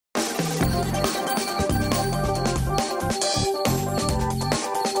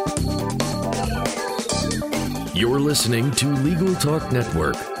listening to Legal Talk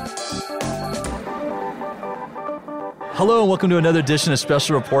Network. Hello and welcome to another edition of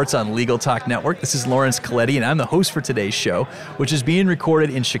Special Reports on Legal Talk Network. This is Lawrence Coletti and I'm the host for today's show, which is being recorded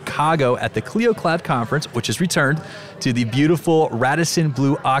in Chicago at the Clio Cloud Conference, which has returned to the beautiful Radisson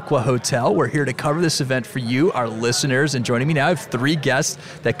Blu Aqua Hotel. We're here to cover this event for you, our listeners, and joining me now I have three guests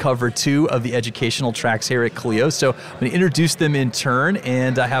that cover two of the educational tracks here at Clio. So I'm going to introduce them in turn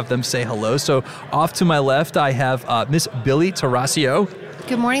and I have them say hello. So off to my left, I have Miss Billy Tarasio.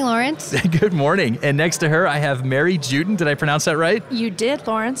 Good morning, Lawrence. Good morning. And next to her, I have Mary Juden. Did I pronounce that right? You did,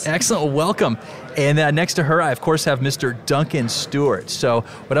 Lawrence. Excellent. Well, welcome. And next to her, I, of course, have Mr. Duncan Stewart. So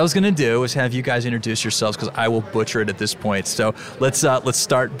what I was going to do is have you guys introduce yourselves because I will butcher it at this point. So let's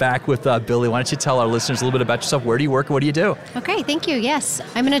start back with Billy. Why don't you tell our listeners a little bit about yourself? Where do you work and what do you do? Okay, thank you. Yes,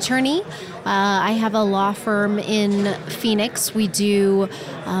 I'm an attorney. I have a law firm in Phoenix. We do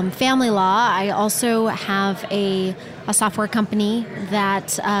family law. I also have a software company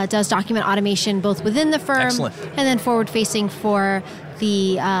that does document automation both within the firm Excellent. And then forward-facing for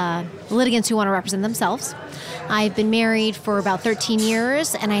the litigants who want to represent themselves. I've been married for about 13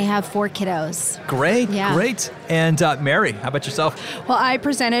 years, and I have 4 kiddos. Great, Yeah. great. And Mary, how about yourself? Well, I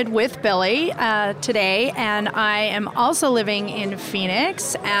presented with Billy today, and I am also living in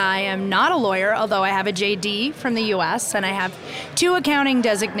Phoenix. I am not a lawyer, although I have a JD from the U.S., and I have 2 accounting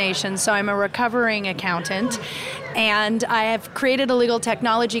designations, so I'm a recovering accountant. And I have created a legal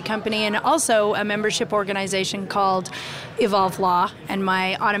technology company and also a membership organization called Evolve Law. And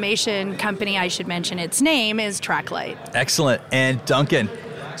my automation company, I should mention its name, is TrackLight. Excellent. And Duncan?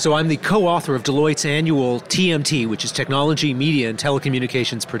 So I'm the co-author of Deloitte's annual TMT, which is Technology, Media, and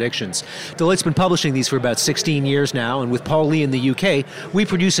Telecommunications Predictions. Deloitte's been publishing these for about 16 years now, and with Paul Lee in the UK, we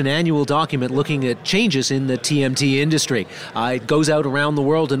produce an annual document looking at changes in the TMT industry. It goes out around the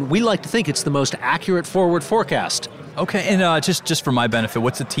world, and we like to think it's the most accurate forward forecast. Okay, and just for my benefit,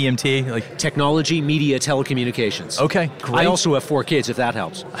 what's the TMT? Like Technology, Media, Telecommunications. Okay, great. I also have 4 kids, if that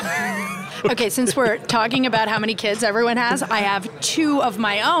helps. Okay, since we're talking about how many kids everyone has, I have 2 of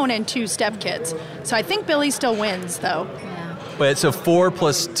my own and 2 stepkids. So I think Billy still wins, though. Wait, so 4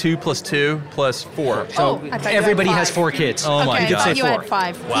 plus 2 plus 2 plus 4. So I thought you Everybody had has 5. 4 kids. Oh my Okay, I God. thought you had 4.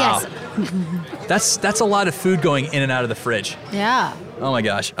 5. Wow. Yes. That's a lot of food going in and out of the fridge. Yeah. Oh my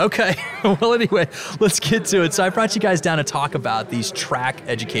gosh. Okay. Well, anyway, let's get to it. So I brought you guys down to talk about these track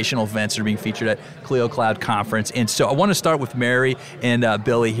educational events that are being featured at Clio Cloud Conference. And so I want to start with Mary and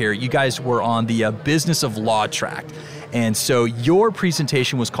Billy here. You guys were on the Business of Law track. And so your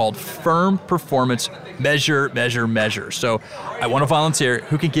presentation was called Firm Performance Measure, Measure, Measure. So I want to volunteer.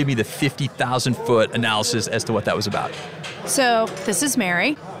 Who can give me the 50,000-foot analysis as to what that was about? So this is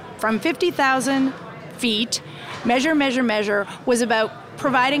Mary. From 50,000 feet, Measure, Measure, Measure was about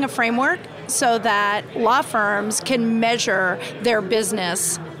providing a framework so that law firms can measure their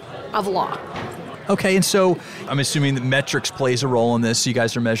business of law. Okay, and so I'm assuming that metrics plays a role in this. So you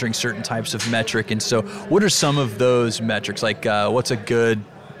guys are measuring certain types of metric. And so what are some of those metrics? Like what's a good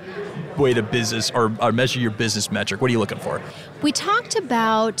way to business or measure your business metric? What are you looking for? We talked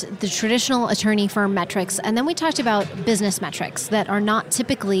about the traditional attorney firm metrics, and then we talked about business metrics that are not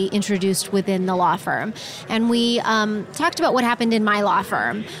typically introduced within the law firm. And we talked about what happened in my law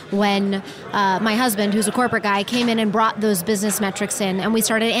firm when my husband, who's a corporate guy, came in and brought those business metrics in, and we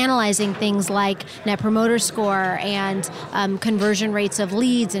started analyzing things like Net Promoter Score and conversion rates of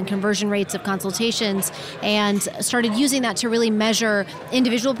leads and conversion rates of consultations, and started using that to really measure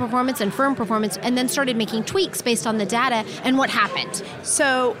individual performance and firm performance, and then started making tweaks based on the data and what happened.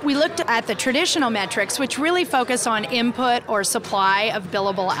 So we looked at the traditional metrics, which really focus on input or supply of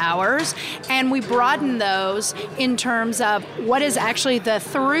billable hours, and we broadened those in terms of what is actually the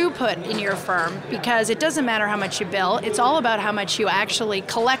throughput in your firm, because it doesn't matter how much you bill, it's all about how much you actually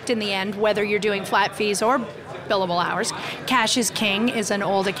collect in the end, whether you're doing flat fees or billable hours. Cash is king is an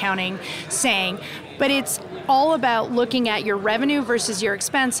old accounting saying, but it's all about looking at your revenue versus your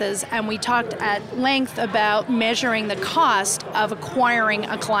expenses, and we talked at length about measuring the cost of acquiring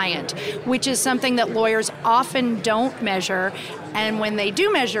a client, which is something that lawyers often don't measure, and when they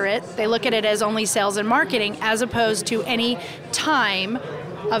do measure it, they look at it as only sales and marketing as opposed to any time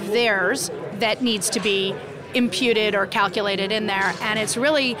of theirs that needs to be imputed or calculated in there. And it's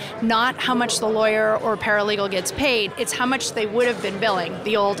really not how much the lawyer or paralegal gets paid, it's how much they would have been billing,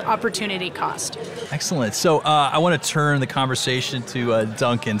 the old opportunity cost. Excellent. So I want to turn the conversation to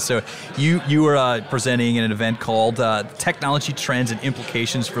Duncan. So you were presenting at an event called Technology Trends and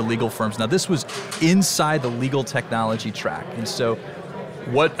Implications for Legal Firms. Now this was inside the legal technology track. And so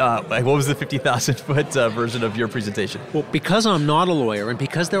What was the 50,000-foot version of your presentation? Well, because I'm not a lawyer and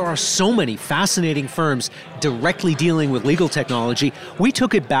because there are so many fascinating firms directly dealing with legal technology, we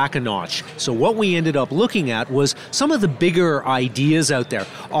took it back a notch. So what we ended up looking at was some of the bigger ideas out there.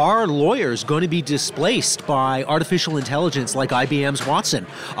 Are lawyers going to be displaced by artificial intelligence like IBM's Watson?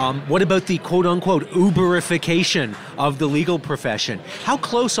 What about the quote-unquote Uberification of the legal profession? How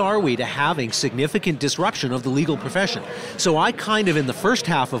close are we to having significant disruption of the legal profession? So I kind of, in the first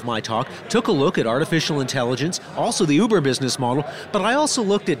half of my talk, took a look at artificial intelligence, also the Uber business model, but I also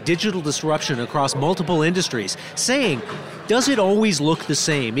looked at digital disruption across multiple industries, saying, does it always look the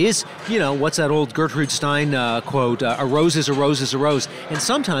same? Is, what's that old Gertrude Stein quote, a rose is a rose is a rose. And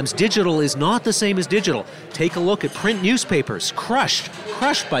sometimes digital is not the same as digital. Take a look at print newspapers, crushed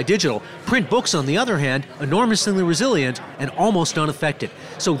by digital. Print books, on the other hand, enormously resilient and almost unaffected.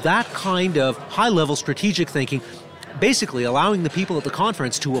 So that kind of high-level strategic thinking, basically allowing the people at the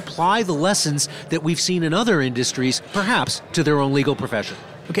conference to apply the lessons that we've seen in other industries, perhaps, to their own legal profession.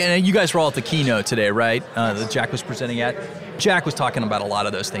 Okay, and you guys were all at the keynote today, right? That Jack was presenting at. Jack was talking about a lot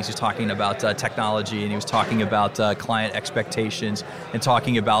of those things. He was talking about technology, and he was talking about client expectations, and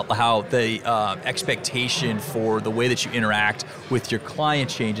talking about how the expectation for the way that you interact with your client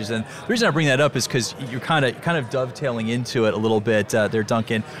changes. And the reason I bring that up is because you're kind of dovetailing into it a little bit there,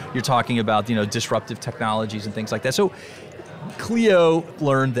 Duncan. You're talking about disruptive technologies and things like that. So Clio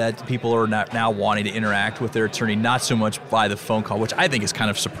learned that people are now wanting to interact with their attorney not so much by the phone call, which I think is kind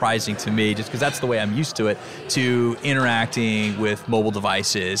of surprising to me, just because that's the way I'm used to it, to interacting with mobile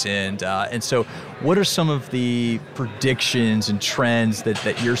devices. And so what are some of the predictions and trends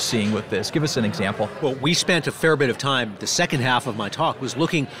that you're seeing with this? Give us an example. Well, we spent a fair bit of time, the second half of my talk was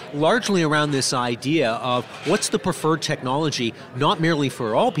looking largely around this idea of what's the preferred technology, not merely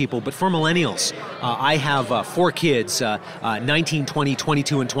for all people, but for millennials. I have 4 kids, 19, 20,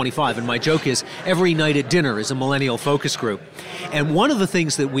 22, and 25. And my joke is every night at dinner is a millennial focus group. And one of the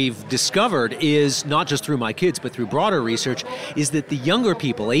things that we've discovered is, not just through my kids, but through broader research, is that the younger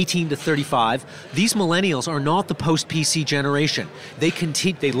people, 18 to 35, these millennials are not the post-PC generation. They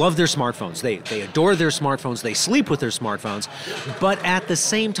love their smartphones. They adore their smartphones. They sleep with their smartphones. But at the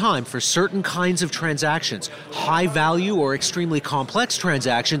same time, for certain kinds of transactions, high value or extremely complex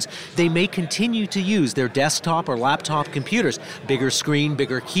transactions, they may continue to use their desktop or laptop computers, bigger screen,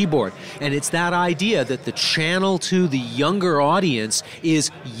 bigger keyboard. And it's that idea that the channel to the younger audience is,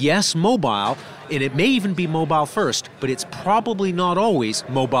 yes, mobile, and it may even be mobile first, but it's probably not always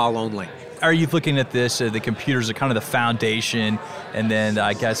mobile only. Are you looking at this, the computers are kind of the foundation, and then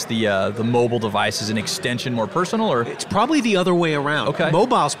I guess the mobile device is an extension, more personal, or? It's probably the other way around. Okay.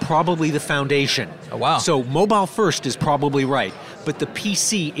 Mobile's probably the foundation. Oh, wow. So mobile first is probably right, but the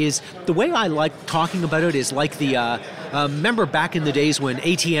PC is, the way I like talking about it is like the, remember back in the days when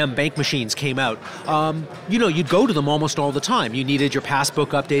ATM bank machines came out, you'd go to them almost all the time. You needed your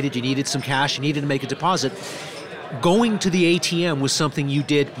passbook updated, you needed some cash, you needed to make a deposit. Going to the ATM was something you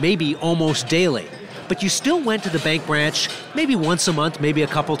did maybe almost daily, but you still went to the bank branch maybe once a month, maybe a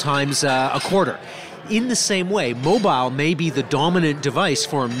couple times a quarter. In the same way, mobile may be the dominant device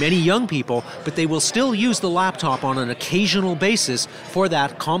for many young people, but they will still use the laptop on an occasional basis for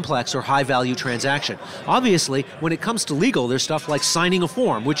that complex or high-value transaction. Obviously, when it comes to legal, there's stuff like signing a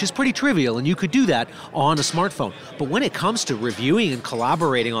form, which is pretty trivial, and you could do that on a smartphone. But when it comes to reviewing and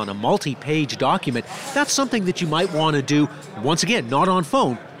collaborating on a multi-page document, that's something that you might want to do, once again, not on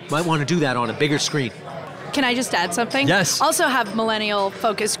phone, might want to do that on a bigger screen. Can I just add something? Yes. Also have millennial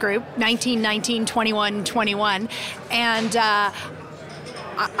focus group, 19, 19, 21, 21. And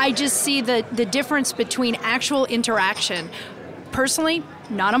I just see the difference between actual interaction. Personally,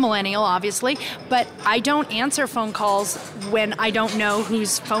 not a millennial, obviously, but I don't answer phone calls when I don't know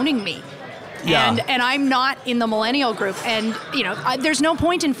who's phoning me. Yeah. And I'm not in the millennial group. And, there's no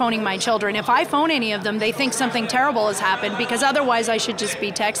point in phoning my children. If I phone any of them, they think something terrible has happened, because otherwise I should just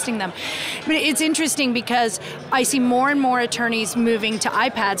be texting them. But it's interesting because I see more and more attorneys moving to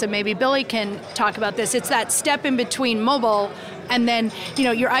iPads, and maybe Billy can talk about this. It's that step in between mobile and then,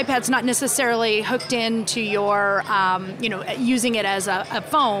 your iPad's not necessarily hooked into your, using it as a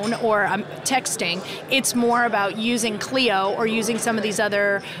phone or texting. It's more about using Clio or using some of these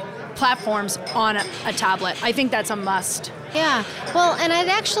other platforms on a tablet. I think that's a must. Yeah, well, and I'd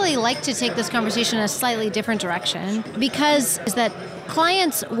actually like to take this conversation in a slightly different direction, because is that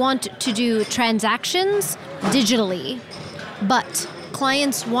clients want to do transactions digitally, but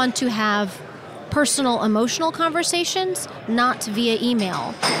clients want to have personal, emotional conversations, not via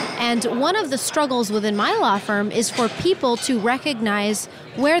email. And one of the struggles within my law firm is for people to recognize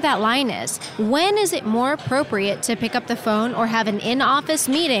where that line is. When is it more appropriate to pick up the phone or have an in-office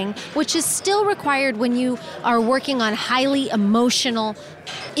meeting, which is still required when you are working on highly emotional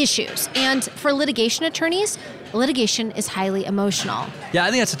issues? And for litigation attorneys, litigation is highly emotional. Yeah,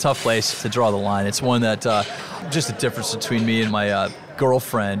 I think that's a tough place to draw the line. It's one that just the difference between me and my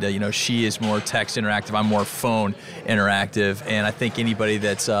girlfriend, she is more text interactive, I'm more phone interactive, and I think anybody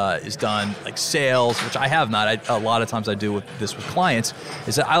that's is done like sales, which I have not, a lot of times I do this with clients,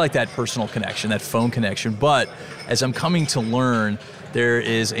 is that I like that personal connection, that phone connection, but as I'm coming to learn, there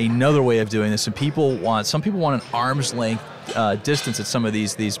is another way of doing this, and some people want an arm's length distance that some of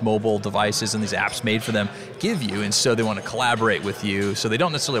these mobile devices and these apps made for them give you, and so they want to collaborate with you, so they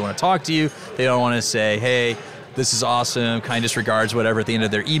don't necessarily want to talk to you, they don't want to say, hey, this is awesome, kindest regards, whatever, at the end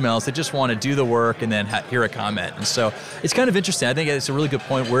of their emails. They just want to do the work and then hear a comment. And so it's kind of interesting. I think it's a really good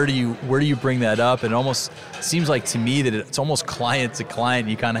point. Where do you bring that up? And it almost seems like to me that it's almost client to client.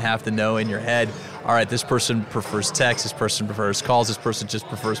 You kind of have to know in your head, all right, this person prefers text, this person prefers calls, this person just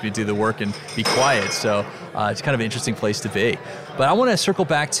prefers me to do the work and be quiet. So it's kind of an interesting place to be. But I want to circle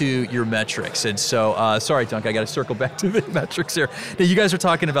back to your metrics. And so, sorry, Dunk, I got to circle back to the metrics here. Now, you guys are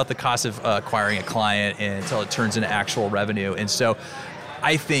talking about the cost of acquiring a client until it turns into actual revenue. And so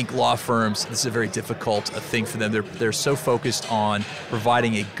I think law firms, this is a very difficult thing for them. They're so focused on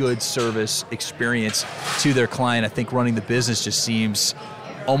providing a good service experience to their client. I think running the business just seems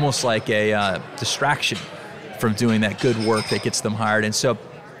almost like a distraction from doing that good work that gets them hired. And so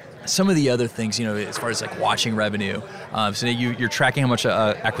some of the other things, as far as like watching revenue, so you're tracking how much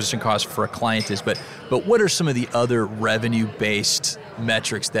acquisition cost for a client is, but what are some of the other revenue-based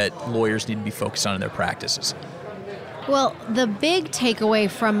metrics that lawyers need to be focused on in their practices? Well, the big takeaway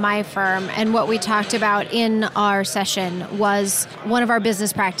from my firm and what we talked about in our session was one of our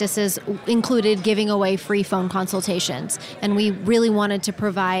business practices included giving away free phone consultations. And we really wanted to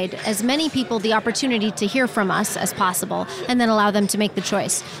provide as many people the opportunity to hear from us as possible and then allow them to make the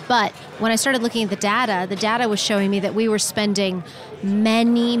choice. But when I started looking at the data was showing me that we were spending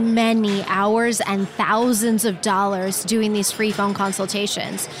many, many hours and thousands of dollars doing these free phone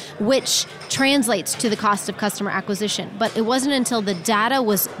consultations, which translates to the cost of customer acquisition. But it wasn't until the data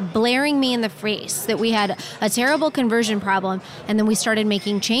was blaring me in the face that we had a terrible conversion problem, and then we started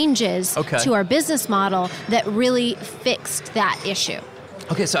making changes to our business model that really fixed that issue.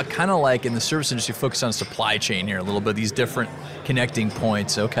 Okay, so kind of like in the service industry, focus on supply chain here a little bit, these different connecting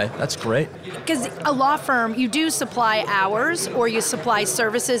points. Okay, that's great. Because a law firm, you do supply hours or you supply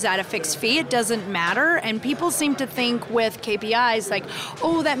services at a fixed fee. It doesn't matter. And people seem to think with KPIs like,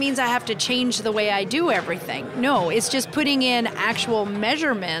 oh, that means I have to change the way I do everything. No, it's just putting in actual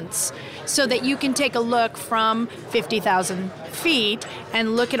measurements so that you can take a look from 50,000 feet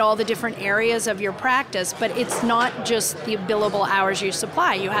and look at all the different areas of your practice. But it's not just the billable hours you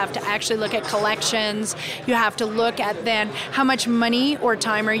supply. You have to actually look at collections. You have to look at then how much money or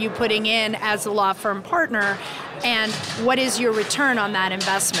time are you putting in as a law firm partner, and what is your return on that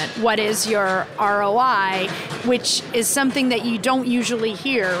investment? What is your ROI, which is something that you don't usually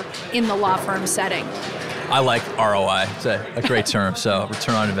hear in the law firm setting. I like ROI. It's a great term, so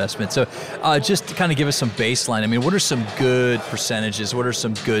return on investment. So just to kind of give us some baseline, I mean, what are some good percentages? What are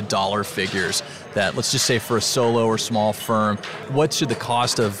some good dollar figures that, let's just say for a solo or small firm, what should the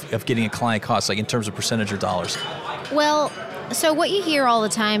cost of getting a client cost, like in terms of percentage or dollars? Well, so what you hear all the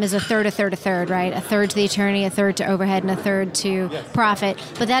time is a third, right? A third to the attorney, a third to overhead, and a third to profit.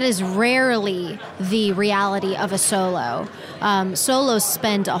 But that is rarely the reality of a solo. Solos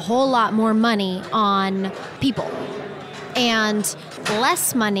spend a whole lot more money on people and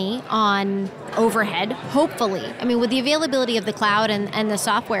less money on overhead, hopefully. I mean, with the availability of the cloud and the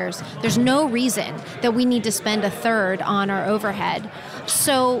softwares, there's no reason that we need to spend a third on our overhead.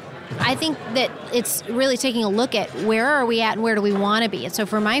 So I think that it's really taking a look at where are we at and where do we want to be. And so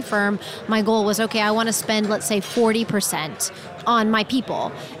for my firm, my goal was, okay, I want to spend, let's say, 40% on my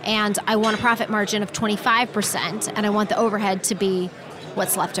people, and I want a profit margin of 25%, and I want the overhead to be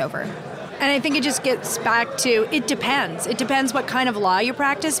what's left over. And I think it just gets back to, it depends. It depends what kind of law you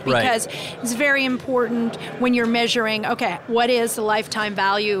practice, because it's very important when you're measuring, okay, what is the lifetime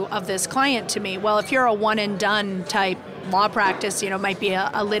value of this client to me? Well, if you're a one and done type law practice, might be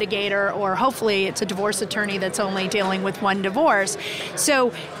a litigator, or hopefully it's a divorce attorney that's only dealing with one divorce.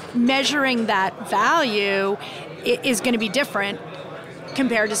 So measuring that value is going to be different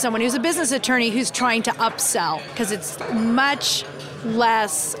compared to someone who's a business attorney who's trying to upsell, because it's much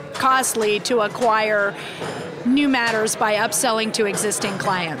less costly to acquire new matters by upselling to existing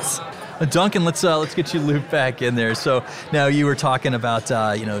clients. Duncan, let's get you looped back in there. So now you were talking about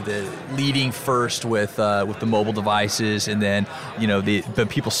the leading first with the mobile devices, and then but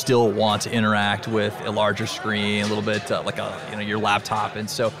people still want to interact with a larger screen, a little bit like your laptop. And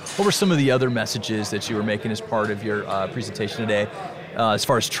so, what were some of the other messages that you were making as part of your presentation today, as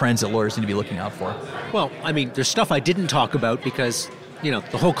far as trends that lawyers need to be looking out for? Well, I mean, there's stuff I didn't talk about because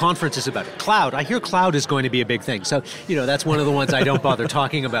the whole conference is about it. Cloud. I hear cloud is going to be a big thing. So, that's one of the ones I don't bother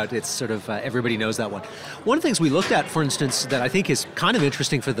talking about. It's sort of, everybody knows that one. One of the things we looked at, for instance, that I think is kind of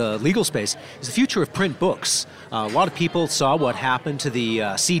interesting for the legal space is the future of print books. A lot of people saw what happened to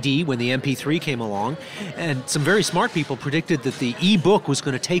the CD when the MP3 came along, and some very smart people predicted that the e-book was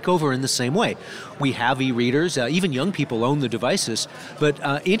going to take over in the same way. We have e-readers, even young people own the devices, but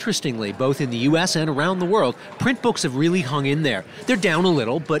interestingly, both in the US and around the world, print books have really hung in there. They're down a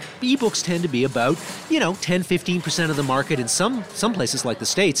little, but e-books tend to be about, 10-15% of the market in some places like the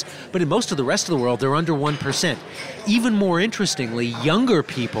States, but in most of the rest of the world, they're under 1%. Even more interestingly, younger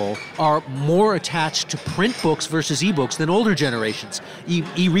people are more attached to print books versus e-books than older generations.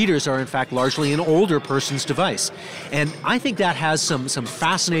 E-readers are, in fact, largely an older person's device. And I think that has some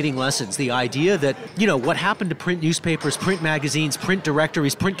fascinating lessons. The idea that, what happened to print newspapers, print magazines, print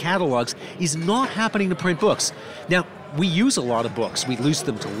directories, print catalogs is not happening to print books. Now, we use a lot of books. We use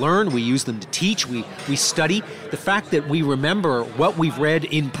them to learn. We use them to teach. We study. The fact that we remember what we've read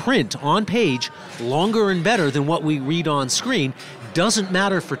in print on page longer and better than what we read on screen doesn't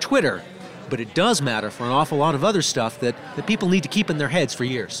matter for Twitter, but it does matter for an awful lot of other stuff that people need to keep in their heads for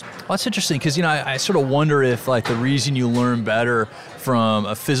years. Well, that's interesting because, I sort of wonder if the reason you learn better from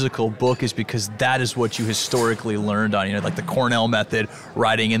a physical book is because that is what you historically learned on, like the Cornell method,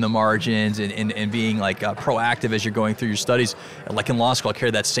 writing in the margins and being proactive as you're going through your studies. Like in law school, I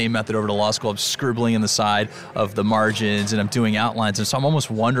carry that same method over to law school. I'm scribbling in the side of the margins and I'm doing outlines. And so I'm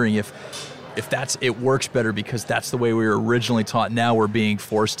almost wondering if it works better because that's the way we were originally taught. Now we're being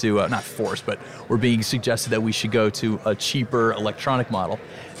forced to, not forced, but we're being suggested that we should go to a cheaper electronic model.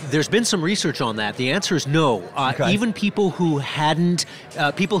 There's been some research on that. The answer is no. Okay. Even people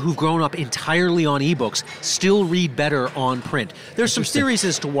people who've grown up entirely on ebooks still read better on print. There's some theories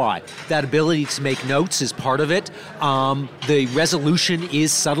as to why. That ability to make notes is part of it. The resolution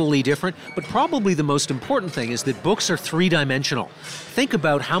is subtly different, but probably the most important thing is that books are three-dimensional. Think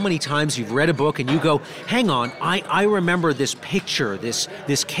about how many times you've read a book and you go, hang on, I remember this picture, this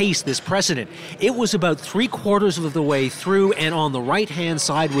case, this precedent. It was about 3/4 of the way through, and on the right-hand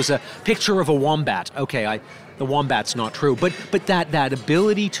side was a picture of a wombat. Okay, the wombat's not true, but that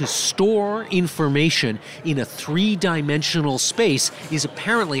ability to store information in a three-dimensional space is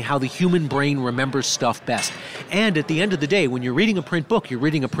apparently how the human brain remembers stuff best. And at the end of the day, when you're reading a print book,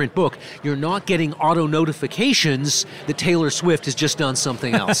 you're not getting auto notifications that Taylor Swift has just done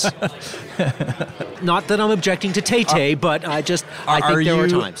something else. Not that I'm objecting to Tay-Tay, but I think there are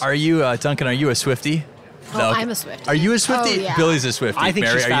times. Are you, Duncan, are you a Swiftie? Oh, no. I'm a Swiftie. Are you a Swiftie? Oh, yeah. Billy's a Swiftie. I think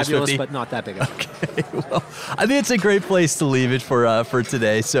Mary, she's fabulous, but not that big of a Okay, well, I think it's a great place to leave it for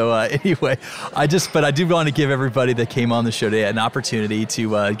today. So anyway, I do want to give everybody that came on the show today an opportunity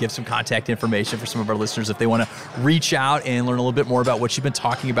to give some contact information for some of our listeners if they want to reach out and learn a little bit more about what you've been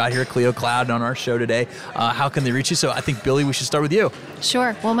talking about here at Clio Cloud and on our show today. How can they reach you? So I think, Billy, we should start with you.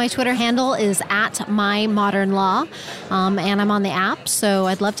 Sure. Well, my Twitter handle is @MyModernLaw, and I'm on the app, so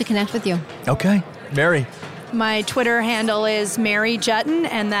I'd love to connect with you. Okay. Mary. My Twitter handle is Mary Juetten,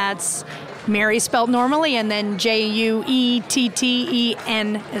 and that's Mary spelled normally, and then Juetten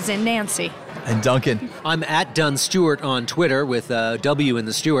as in Nancy. And Duncan. I'm @DunStewart on Twitter with a W in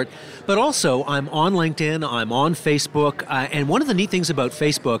the Stewart. But also, I'm on LinkedIn, I'm on Facebook, and one of the neat things about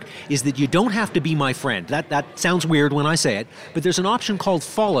Facebook is that you don't have to be my friend. That sounds weird when I say it, but there's an option called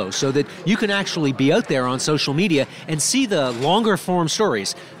follow so that you can actually be out there on social media and see the longer form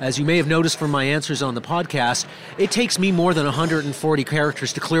stories. As you may have noticed from my answers on the podcast, it takes me more than 140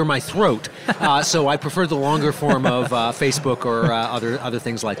 characters to clear my throat, so I prefer the longer form of Facebook or other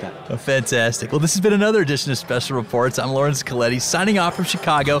things like that. Fantastic. Well, this has been another edition of Special Reports. I'm Lawrence Coletti, signing off from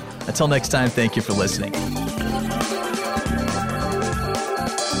Chicago. Until next time, thank you for listening.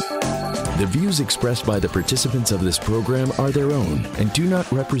 The views expressed by the participants of this program are their own and do not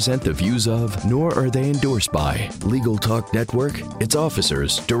represent the views of, nor are they endorsed by, Legal Talk Network, its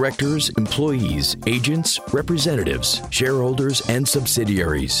officers, directors, employees, agents, representatives, shareholders, and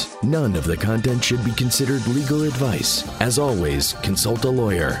subsidiaries. None of the content should be considered legal advice. As always, consult a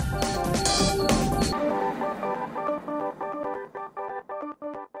lawyer.